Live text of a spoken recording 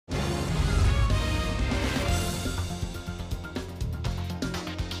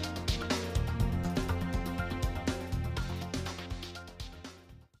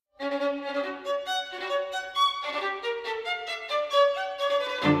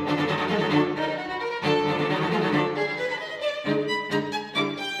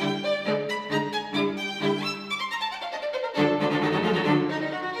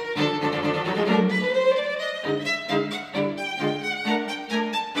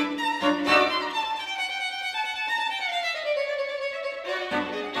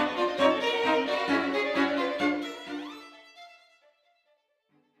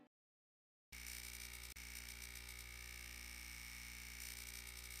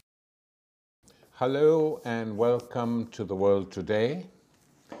Hello and welcome to the World Today.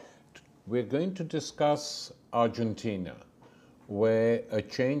 We're going to discuss Argentina, where a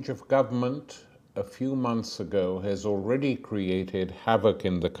change of government a few months ago has already created havoc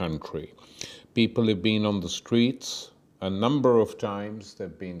in the country. People have been on the streets a number of times. There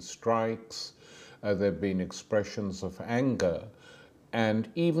have been strikes, there have been expressions of anger and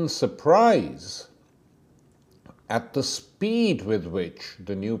even surprise at the speed with which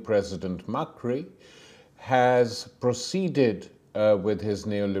the new President Macri has proceeded with his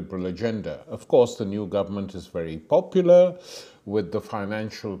neoliberal agenda. Of course, the new government is very popular with the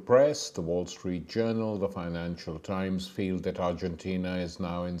financial press. The Wall Street Journal, the Financial Times feel that Argentina is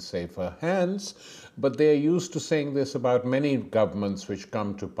now in safer hands, but they are used to saying this about many governments which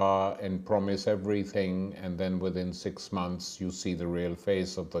come to power and promise everything, and then within 6 months you see the real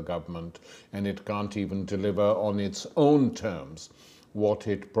face of the government and it can't even deliver on its own terms what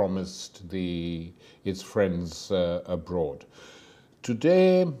it promised its friends abroad.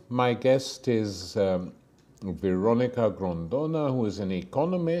 Today, my guest is Veronica Grondona, who is an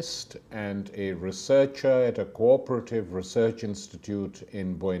economist and a researcher at a cooperative research institute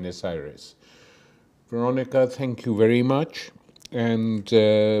in Buenos Aires. Veronica, thank you very much, and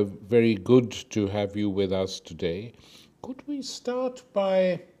very good to have you with us today. Could we start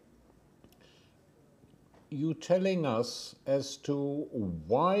by you telling us as to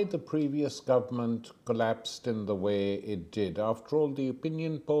why the previous government collapsed in the way it did? After all, the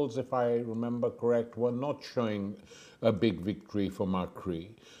opinion polls, if I remember correct, were not showing a big victory for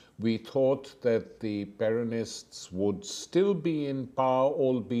Macri. We thought that the Peronists would still be in power,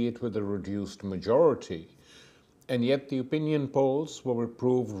 albeit with a reduced majority. And yet the opinion polls were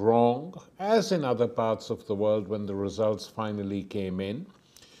proved wrong, as in other parts of the world when the results finally came in.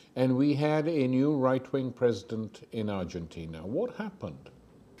 And we had a new right-wing president in Argentina. What happened?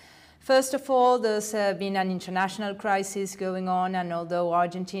 First of all, there's been an international crisis going on, and although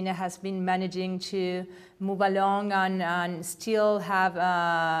Argentina has been managing to move along and still have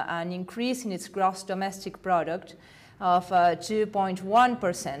an increase in its gross domestic product of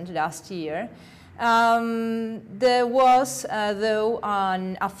 2.1% last year, there was, though,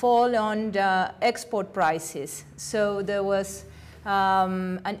 a fall on the export prices. So there was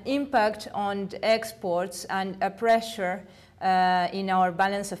an impact on the exports and a pressure in our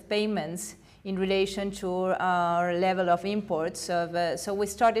balance of payments in relation to our level of imports. So we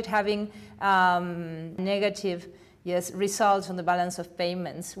started having negative results on the balance of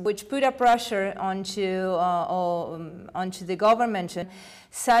payments, which put a pressure onto the government.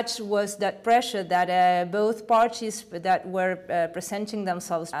 Such was that pressure that both parties that were presenting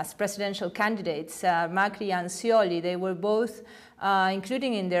themselves as presidential candidates, Macri and Scioli, they were both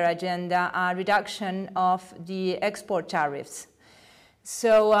including in their agenda a reduction of the export tariffs.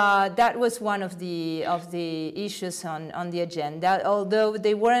 So that was one of the issues on the agenda. Although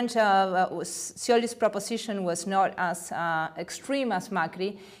they weren't, Scioli's proposition was not as extreme as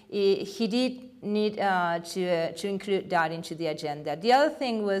Macri, he did need to include that into the agenda. The other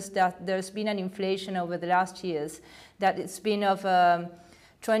thing was that there's been an inflation over the last years, that it's been of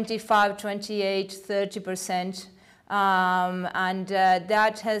 25, 28, 30%. And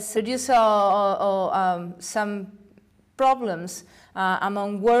that has produced some problems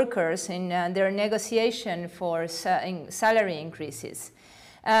among workers in their negotiation for salary increases.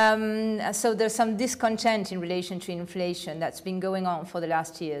 So there's some discontent in relation to inflation that's been going on for the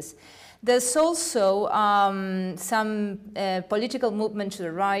last years. There's also some political movement to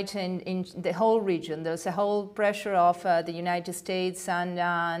the right in the whole region. There's a whole pressure of the United States and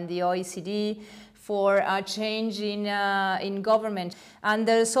the OECD for a change in government. And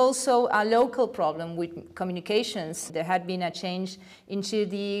there's also a local problem with communications. There had been a change into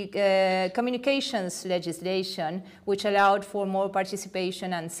the communications legislation, which allowed for more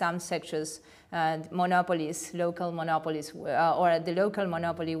participation, and some sectors, monopolies, local monopolies, or the local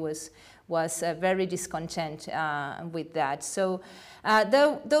monopoly was very discontent with that. So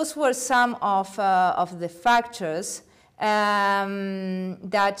those were some of the factors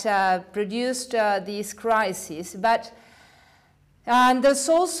that produced this crisis, but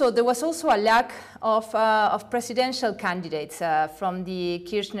there was also a lack of presidential candidates from the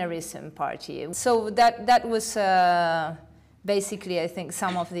Kirchnerism party. So that was basically, I think,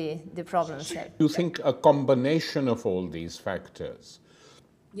 some of the problems there. You think a combination of all these factors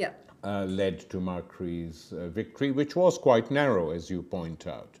led to Macri's victory, which was quite narrow, as you point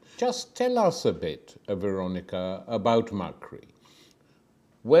out. Just tell us a bit, Veronica, about Macri.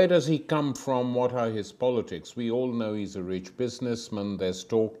 Where does he come from? What are his politics? We all know he's a rich businessman. There's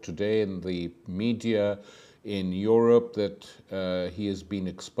talk today in the media in Europe that he has been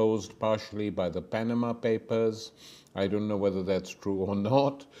exposed partially by the Panama Papers. I don't know whether that's true or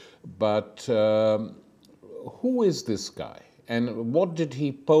not, but who is this guy and what did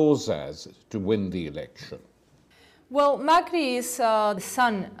he pose as to win the election? Well, Macri is the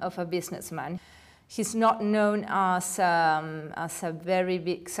son of a businessman. He's not known as a very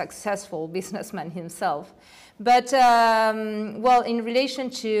big, successful businessman himself. But, well, in relation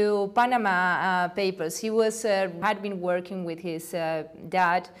to Panama Papers, he had been working with his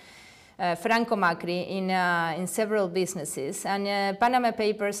dad, Franco Macri, in several businesses. And Panama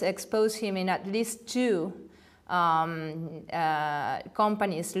Papers exposed him in at least two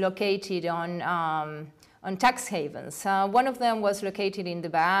companies located on tax havens. One of them was located in the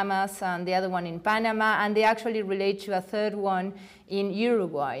Bahamas and the other one in Panama, and they actually relate to a third one in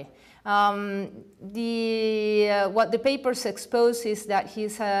Uruguay. What the papers expose is that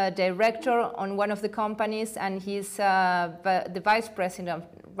he's a director on one of the companies and he's the vice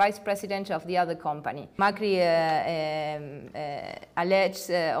president of the other company. Macri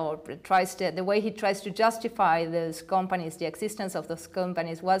alleged or tries to, the way he tries to justify those companies, the existence of those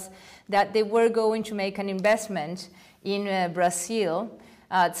companies, was that they were going to make an investment in Brazil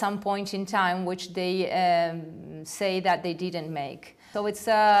at some point in time, which they say that they didn't make. So it's,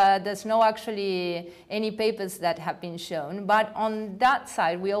 there's no actually any papers that have been shown. But on that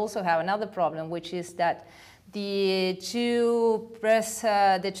side, we also have another problem, which is that the two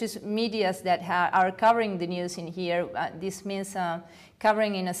medias that are covering the news in here, this means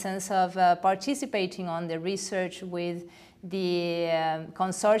covering in a sense of participating on the research with the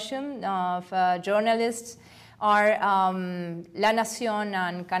consortium of journalists, are La Nación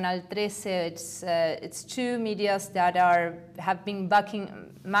and Canal 13. It's two medias that have been backing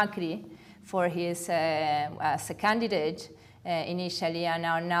Macri for his as a candidate initially, and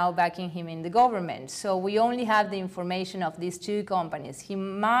are now backing him in the government. So we only have the information of these two companies. He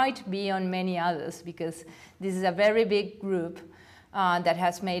might be on many others because this is a very big group that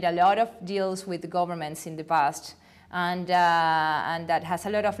has made a lot of deals with the governments in the past, and that has a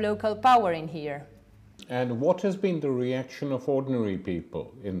lot of local power in here. And what has been the reaction of ordinary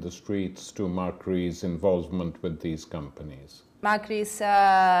people in the streets to Macri's involvement with these companies? Macri's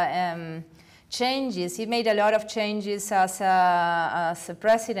changes, he made a lot of changes as a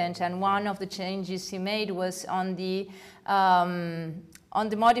president, and one of the changes he made was on the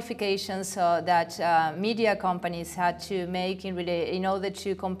modifications that media companies had to make in order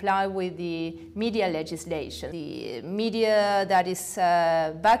to comply with the media legislation. The media that is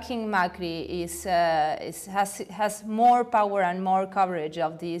backing Macri has more power and more coverage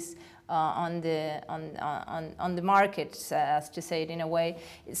of this on the markets, as to say it in a way.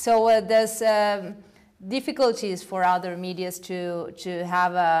 So there's difficulties for other medias to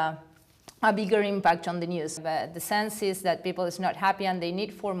have a bigger impact on the news. The sense is that people is not happy and they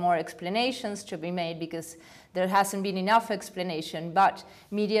need for more explanations to be made because there hasn't been enough explanation, but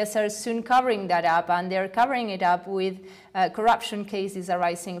medias are soon covering that up, and they're covering it up with corruption cases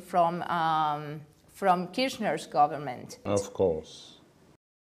arising from Kirchner's government. Of course.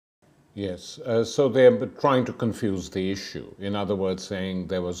 Yes, so they're trying to confuse the issue. In other words, saying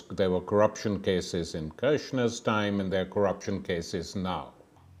there were corruption cases in Kirchner's time and there are corruption cases now.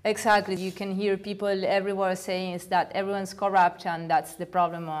 Exactly. You can hear people everywhere saying is that everyone's corrupt, and that's the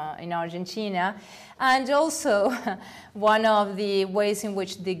problem in Argentina. And also, one of the ways in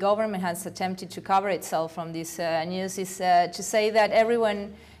which the government has attempted to cover itself from this news is to say that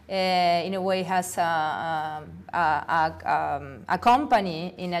everyone, in a way, has a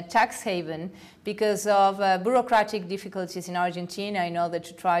company in a tax haven because of bureaucratic difficulties in Argentina in order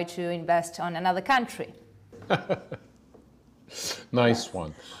to try to invest on another country. Nice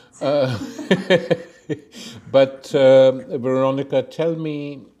one. But Veronica, tell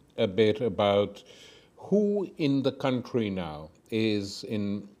me a bit about who in the country now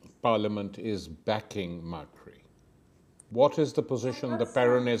in Parliament is backing Macri. What is the position the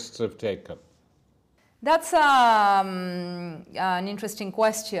Peronists have taken? That's an interesting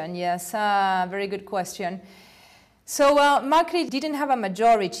question, yes, very good question. So Macri didn't have a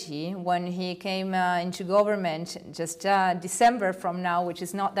majority when he came into government, just December from now, which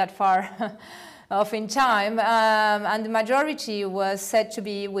is not that far off in time, and the majority was said to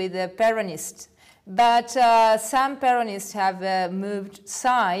be with the Peronists. But some Peronists have moved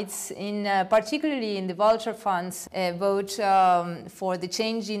sides, particularly in the vulture funds vote for the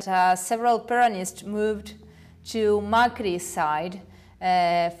changes. Several Peronists moved to Macri's side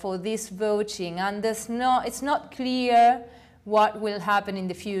for this voting, and it's not clear what will happen in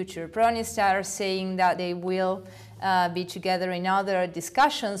the future. Peronists are saying that they will be together in other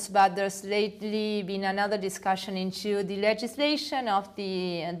discussions, but there's lately been another discussion into the legislation of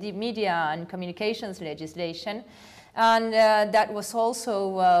the media and communications legislation, and that was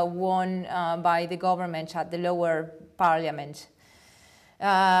also won by the government at the lower parliament.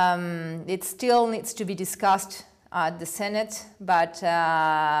 It still needs to be discussed at the Senate, but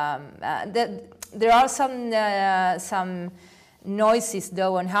there are some noises,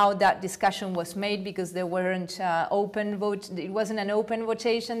 though, on how that discussion was made, because there weren't open vote. It wasn't an open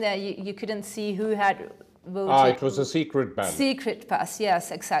votation. That you couldn't see who had voted. It was a secret ballot. Secret pass, yes,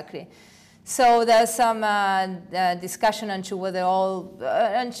 exactly. So there's some discussion onto whether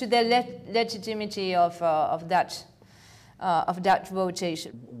onto the legitimacy of that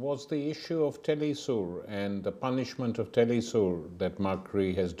votation. Was the issue of Telesur and the punishment of Telesur that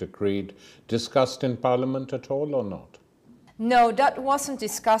Macri has decreed discussed in Parliament at all or not? No, that wasn't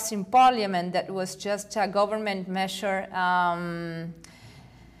discussed in Parliament. That was just a government measure,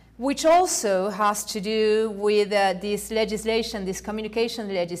 which also has to do with this legislation, this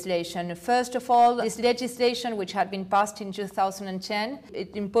communication legislation. First of all, this legislation, which had been passed in 2010,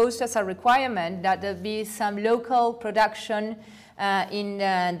 it imposed as a requirement that there be some local production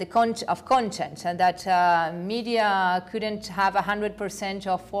of content, and that media couldn't have 100%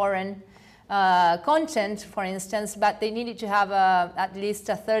 of foreign content, for instance, but they needed to have at least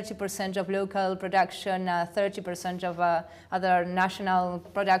 30% of local production, 30% of other national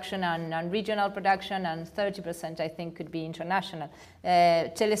production and regional production, and 30% I think could be international.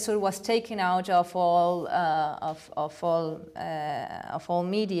 Telesur was taken out of all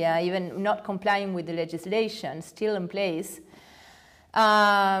media, even not complying with the legislation still in place.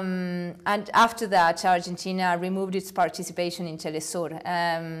 And after that, Argentina removed its participation in Telesur.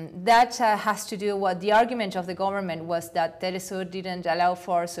 That has to do with the argument of the government was that Telesur didn't allow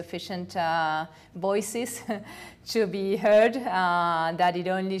for sufficient voices to be heard, that it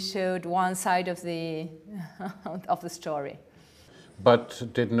only showed one side of the story. But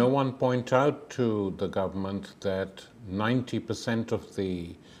did no one point out to the government that 90% of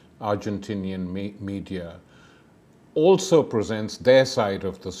the Argentinian media also presents their side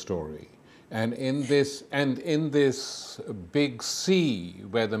of the story, and in this big sea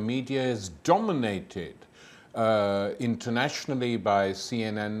where the media is dominated internationally by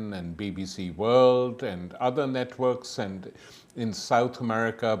CNN and BBC World and other networks, and in South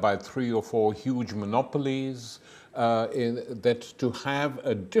America by 3 or 4 huge monopolies, that to have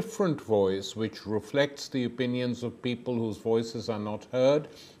a different voice which reflects the opinions of people whose voices are not heard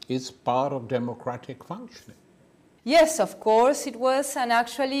is part of democratic functioning. Yes, of course it was, and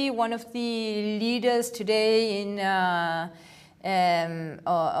actually one of the leaders today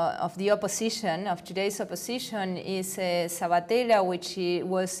of the opposition, of today's opposition, is Sabatella, which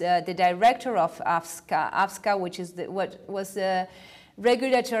was the director of AFSCA, which is what was the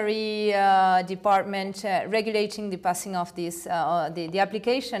regulatory department regulating the passing of this, the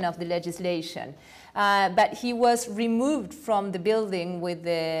application of the legislation. But he was removed from the building with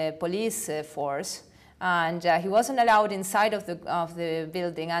the police force, and he wasn't allowed inside of the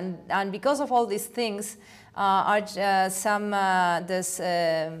building, and because of all these things, this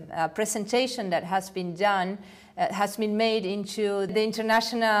presentation that has been done has been made into the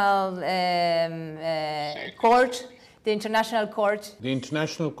international court. The international court. The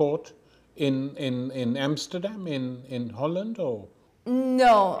international court in Amsterdam, in Holland, or?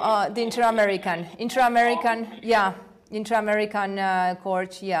 No, the Inter-American,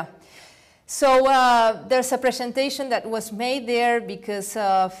 court, yeah. So there's a presentation that was made there because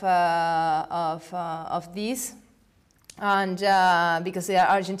of this, and because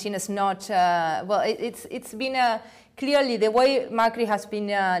Argentina is not well. It's been clearly the way Macri has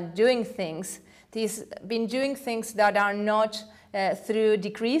been doing things. He's been doing things that are not through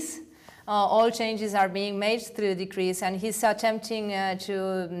decrees. All changes are being made through decrees, and he's attempting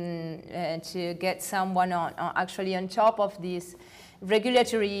to get someone actually on top of this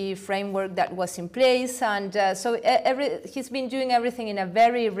regulatory framework that was in place, and so he's been doing everything in a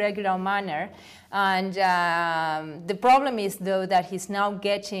very regular manner. And the problem is, though, that he's now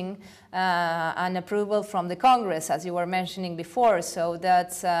getting an approval from the Congress, as you were mentioning before. So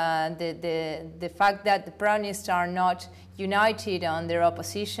that's the fact that the Peronists are not united on their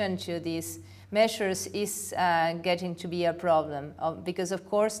opposition to these measures is getting to be a problem, because, of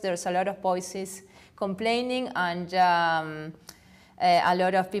course, there's a lot of voices complaining, and a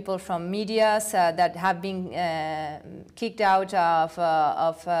lot of people from media that have been kicked out of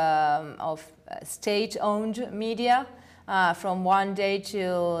state-owned media from one day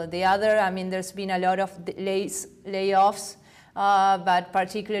to the other. I mean, there's been a lot of layoffs, but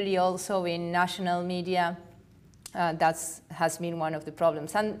particularly also in national media That has been one of the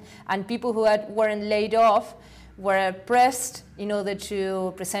problems. And people who weren't laid off were pressed in order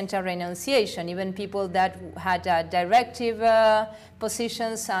to present a renunciation, even people that had directive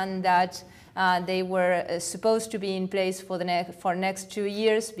positions and that they were supposed to be in place for the next 2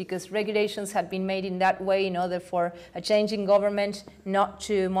 years, because regulations had been made in that way in order for a changing government not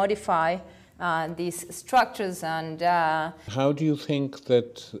to modify these structures. And how do you think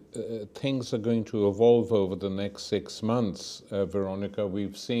that things are going to evolve over the next 6 months, Veronica?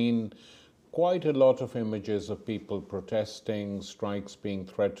 We've seen quite a lot of images of people protesting, strikes being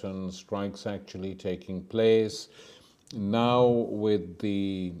threatened, strikes actually taking place. Now with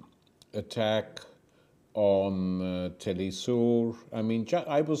the attack on Telesur, I mean,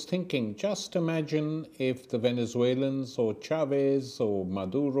 I was thinking, just imagine if the Venezuelans or Chavez or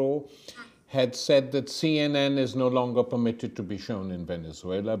Maduro had said that CNN is no longer permitted to be shown in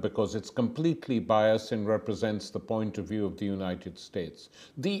Venezuela because it's completely biased and represents the point of view of the United States.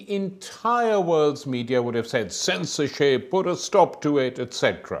 The entire world's media would have said censorship, put a stop to it,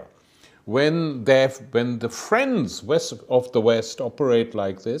 etc. When the friends of the West operate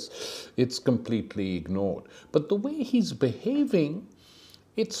like this, it's completely ignored. But the way he's behaving,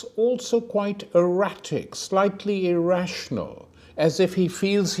 it's also quite erratic, slightly irrational, as if he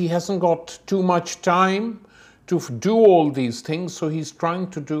feels he hasn't got too much time to do all these things, so he's trying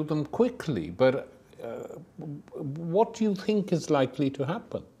to do them quickly. But what do you think is likely to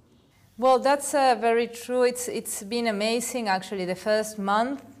happen? Well, that's very true. It's been amazing, actually. The first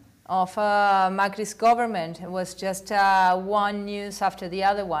month of Macri's government was just one news after the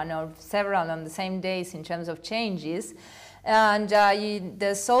other one, or several on the same days in terms of changes. And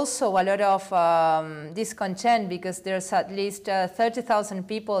there's also a lot of discontent, because there's at least 30,000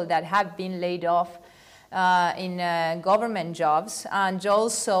 people that have been laid off in government jobs, and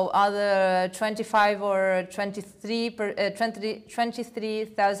also other 25 or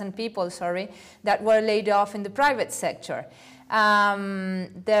 23,000 people, that were laid off in the private sector.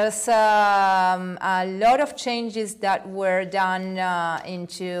 There's a lot of changes that were done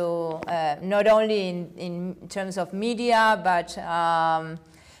into not only in terms of media, but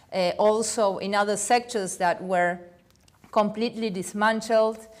also in other sectors that were completely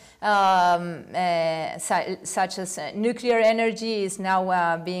dismantled, such as nuclear energy is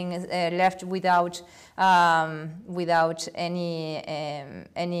now being left without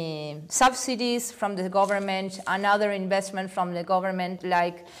any subsidies from the government. Another investment from the government,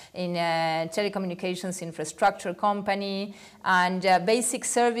 like in telecommunications infrastructure company, and basic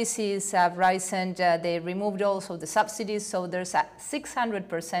services have risen. They removed also the subsidies, so there's a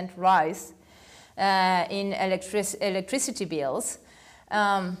 600% rise in electricity bills.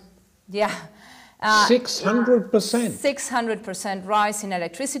 600%? 600% rise in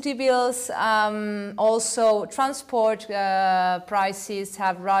electricity bills. Also, transport prices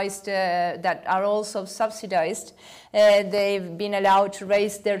have risen, that are also subsidized. They've been allowed to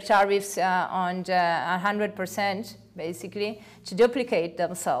raise their tariffs on 100%, basically, to duplicate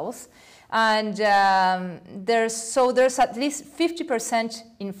themselves. And there's at least 50%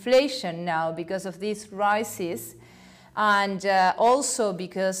 inflation now because of these rises. And also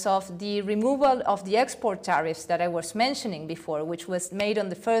because of the removal of the export tariffs that I was mentioning before, which was made on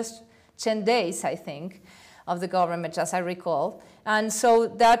the first 10 days, I think, of the government, as I recall. And so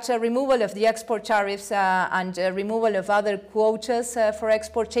that removal of the export tariffs and removal of other quotas for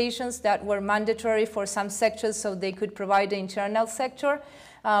exportations that were mandatory for some sectors so they could provide the internal sector,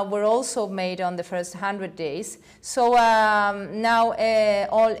 were also made on the first 100 days. So now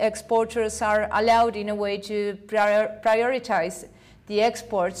all exporters are allowed in a way to prioritize the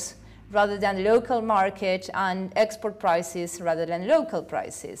exports rather than local market, and export prices rather than local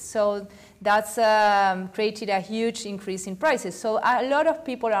prices. So that's created a huge increase in prices. So a lot of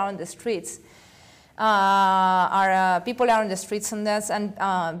people are on the streets. People are on the streets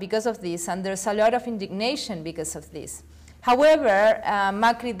and because of this, and there's a lot of indignation because of this. However,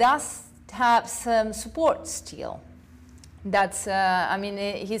 Macri does have some support still. That's,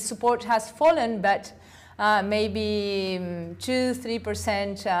 his support has fallen, but maybe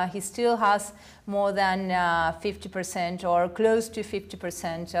 2–3%. He still has more than 50% or close to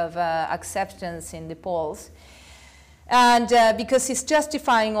 50% of acceptance in the polls. And because he's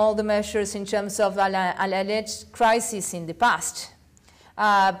justifying all the measures in terms of an alleged crisis in the past.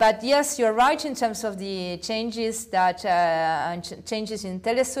 But yes, you're right in terms of the changes that changes in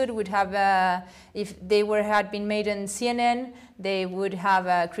Telesur would have, if they had been made on CNN, they would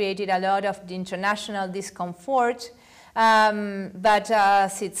have created a lot of international discomfort. But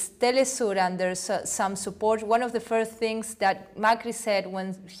since it's Telesur and there's some support, one of the first things that Macri said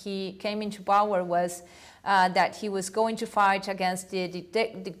when he came into power was that he was going to fight against the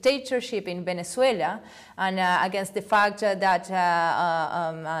dictatorship in Venezuela and against the fact that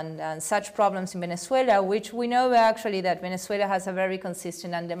and such problems in Venezuela, which we know actually that Venezuela has a very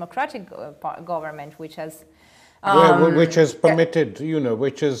consistent and democratic government, which has which has permitted,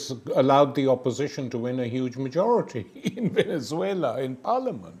 which has allowed the opposition to win a huge majority in Venezuela in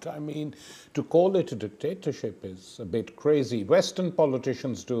parliament. I mean, to call it a dictatorship is a bit crazy. Western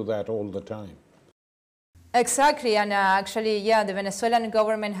politicians do that all the time. Exactly, and actually, yeah, the Venezuelan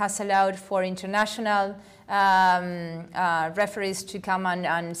government has allowed for international referees to come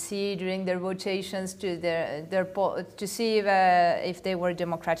and see during their votations to see if they were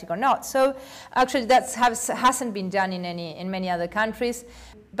democratic or not. So actually, that hasn't been done in many other countries.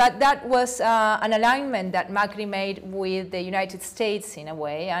 But that was an alignment that Macri made with the United States in a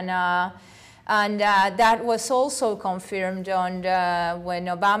way, and that was also confirmed on when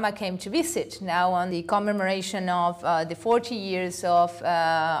Obama came to visit, now on the commemoration of the 40 years of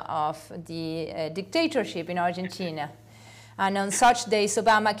the dictatorship in Argentina. And on such days,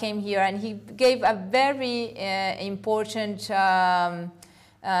 Obama came here and he gave a very important, he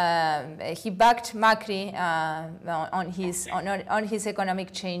backed Macri on his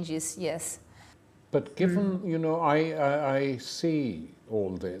economic changes, yes. But given, I see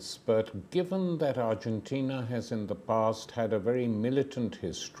all this, but given that Argentina has in the past had a very militant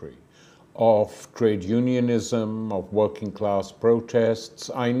history of trade unionism, of working class protests,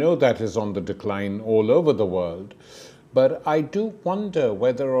 I know that is on the decline all over the world, but I do wonder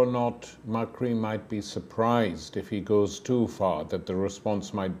whether or not Macri might be surprised if he goes too far, that the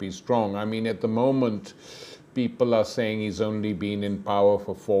response might be strong. I mean, at the moment, people are saying he's only been in power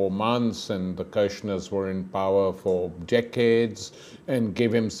for 4 months and the Kirchners were in power for decades, and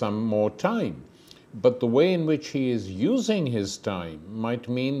give him some more time. But the way in which he is using his time might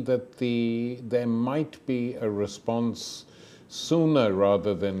mean that there might be a response sooner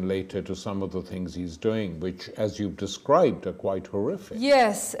rather than later to some of the things he's doing, which, as you've described, are quite horrific.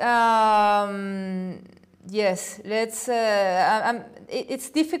 Yes. Yes, it's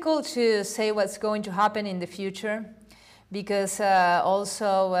difficult to say what's going to happen in the future, because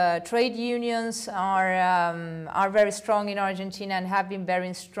also trade unions are very strong in Argentina and have been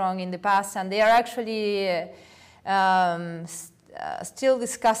very strong in the past, and they are actually still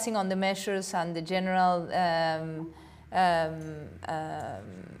discussing on the measures and the general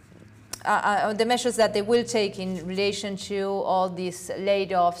the measures that they will take in relation to all these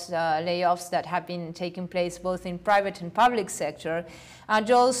layoffs that have been taking place both in private and public sector,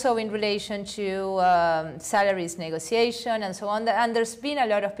 and also in relation to salaries negotiation and so on. And there's been a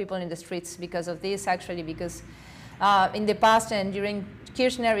lot of people in the streets because of this, actually, because in the past and during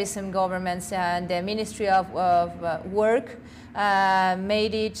Kirchnerism governments, the Ministry of Work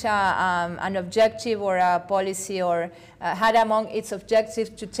made it an objective or a policy, or had among its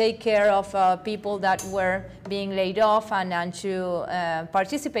objectives to take care of people that were being laid off and to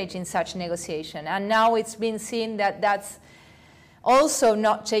participate in such negotiation. And now it's been seen that that's also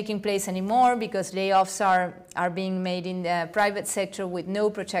not taking place anymore, because layoffs are being made in the private sector with no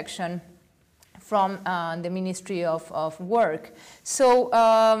protection from the Ministry of Work. So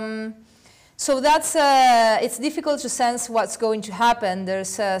so that's, it's difficult to sense what's going to happen.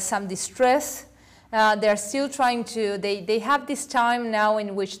 There's some distress. They're still trying to, they have this time now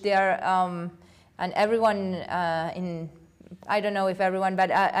in which they are, and everyone I don't know if everyone,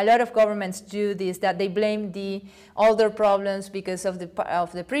 but a lot of governments do this, that they blame all their problems because of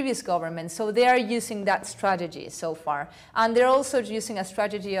the previous government. So they are using that strategy so far. And they're also using a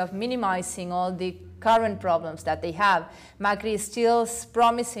strategy of minimizing all the current problems that they have. Macri is still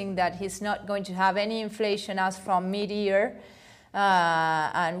promising that he's not going to have any inflation as from mid-year,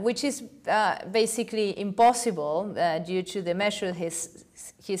 and which is basically impossible due to the measure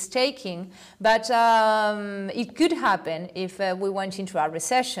he's taking. But it could happen if we went into a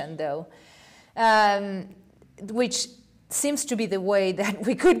recession, though, which seems to be the way that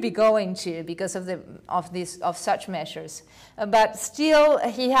we could be going to because of such measures. But still,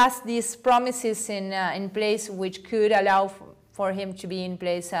 he has these promises in place which could allow for him to be in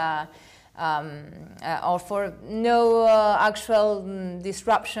place, or for no actual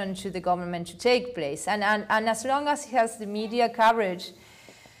disruption to the government to take place. And as long as he has the media coverage,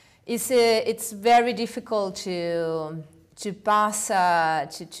 it's very difficult to pass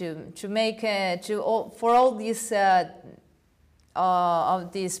to make for all these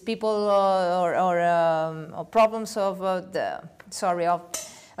of these people or problems of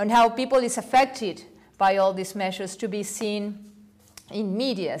on how people is affected by all these measures to be seen in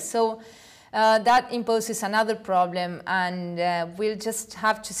media. So that imposes another problem, and we'll just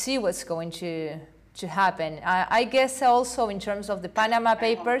have to see what's going to to happen. I guess also in terms of the Panama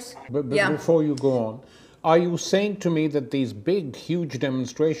Papers. But before you go on, are you saying to me that these big, huge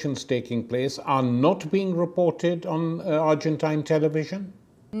demonstrations taking place are not being reported on Argentine television?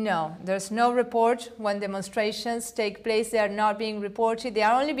 No, there's no report when demonstrations take place. They are not being reported. They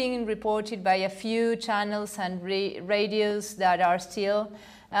are only being reported by a few channels and radios that are still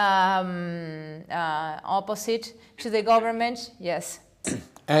opposite to the government, yes.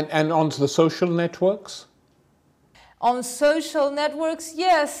 And on the social networks? On social networks,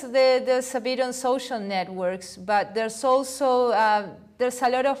 yes, there's a bit on social networks, but there's also there's a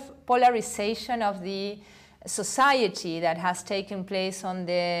lot of polarization of the society that has taken place on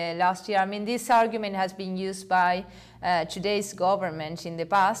the last year. I mean, this argument has been used by today's government in the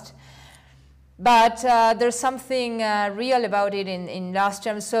past, but there's something real about it in last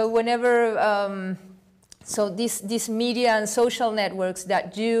term. So whenever so these media and social networks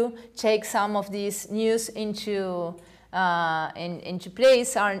that do take some of this news into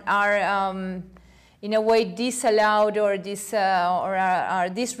place are in a way disallowed or are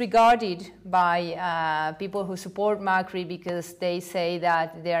disregarded by people who support Macri, because they say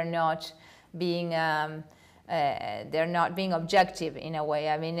that they're not being objective in a way.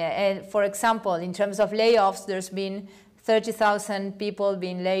 I mean, for example, in terms of layoffs, there's been 30,000 people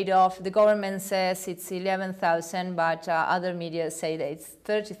being laid off. The government says it's 11,000, but other media say that it's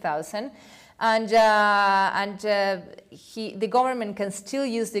 30,000. And the government can still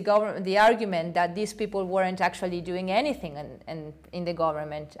use the argument that these people weren't actually doing anything in the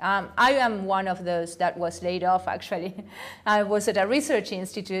government. I am one of those that was laid off, actually. I was at a research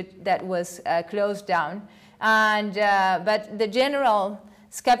institute that was closed down. And, but the general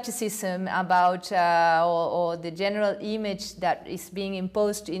skepticism about or the general image that is being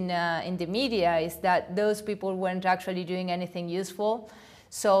imposed in the media is that those people weren't actually doing anything useful.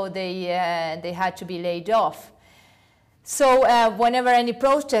 So they had to be laid off. So whenever any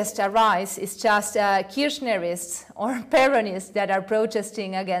protest arises, it's just Kirchnerists or Peronists that are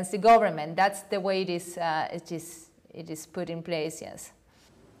protesting against the government. That's the way it is put in place, yes.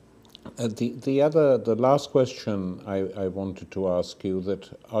 The last question I wanted to ask you, that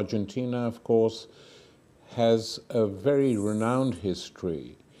Argentina, of course, has a very renowned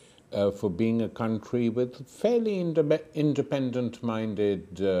history for being a country with fairly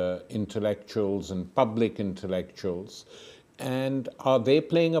independent-minded intellectuals and public intellectuals. And are they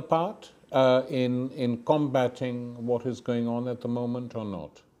playing a part in combating what is going on at the moment or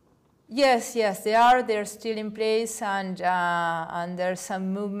not? Yes, they are. They're still in place, and there's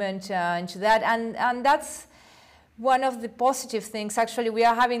some movement into that. And that's one of the positive things. Actually, we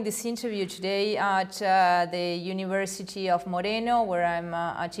are having this interview today at the University of Moreno, where I'm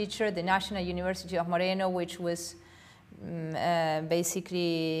a teacher, the National University of Moreno, which was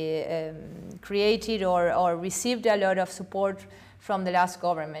basically created or received a lot of support from the last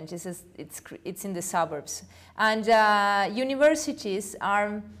government. It's in the suburbs. And universities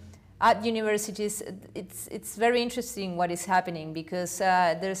are... At universities, it's very interesting what is happening, because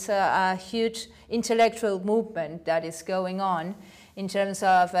there's a huge intellectual movement that is going on in terms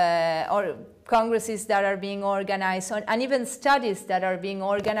of congresses that are being organized, and even studies that are being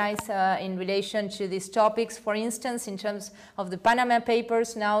organized in relation to these topics. For instance, in terms of the Panama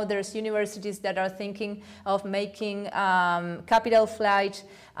Papers, now there's universities that are thinking of making capital flight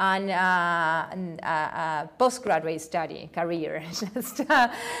and a postgraduate study career,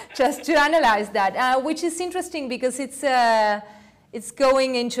 just to analyze that, which is interesting because it's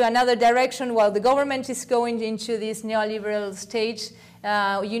going into another direction while the government is going into this neoliberal stage.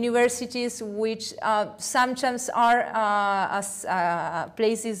 Universities, which sometimes are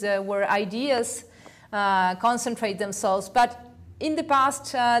places where ideas concentrate themselves, but in the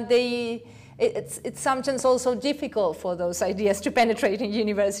past it's sometimes also difficult for those ideas to penetrate in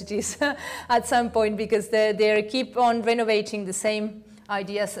universities at some point, because they keep on renovating the same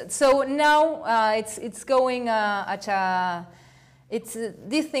ideas. So now it's going at a...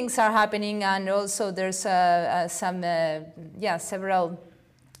 these things are happening, and also there's several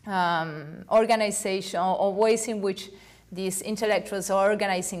organizations or ways in which these intellectuals are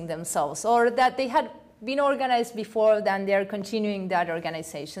organizing themselves, or that they had been organized before, then they are continuing that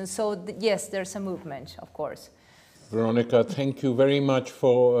organization. So yes, there's a movement, of course. Veronica, thank you very much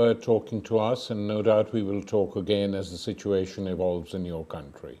for talking to us, and no doubt we will talk again as the situation evolves in your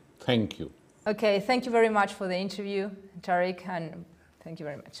country. Thank you. Okay, thank you very much for the interview, Tariq, and thank you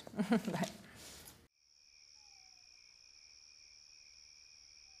very much. Bye.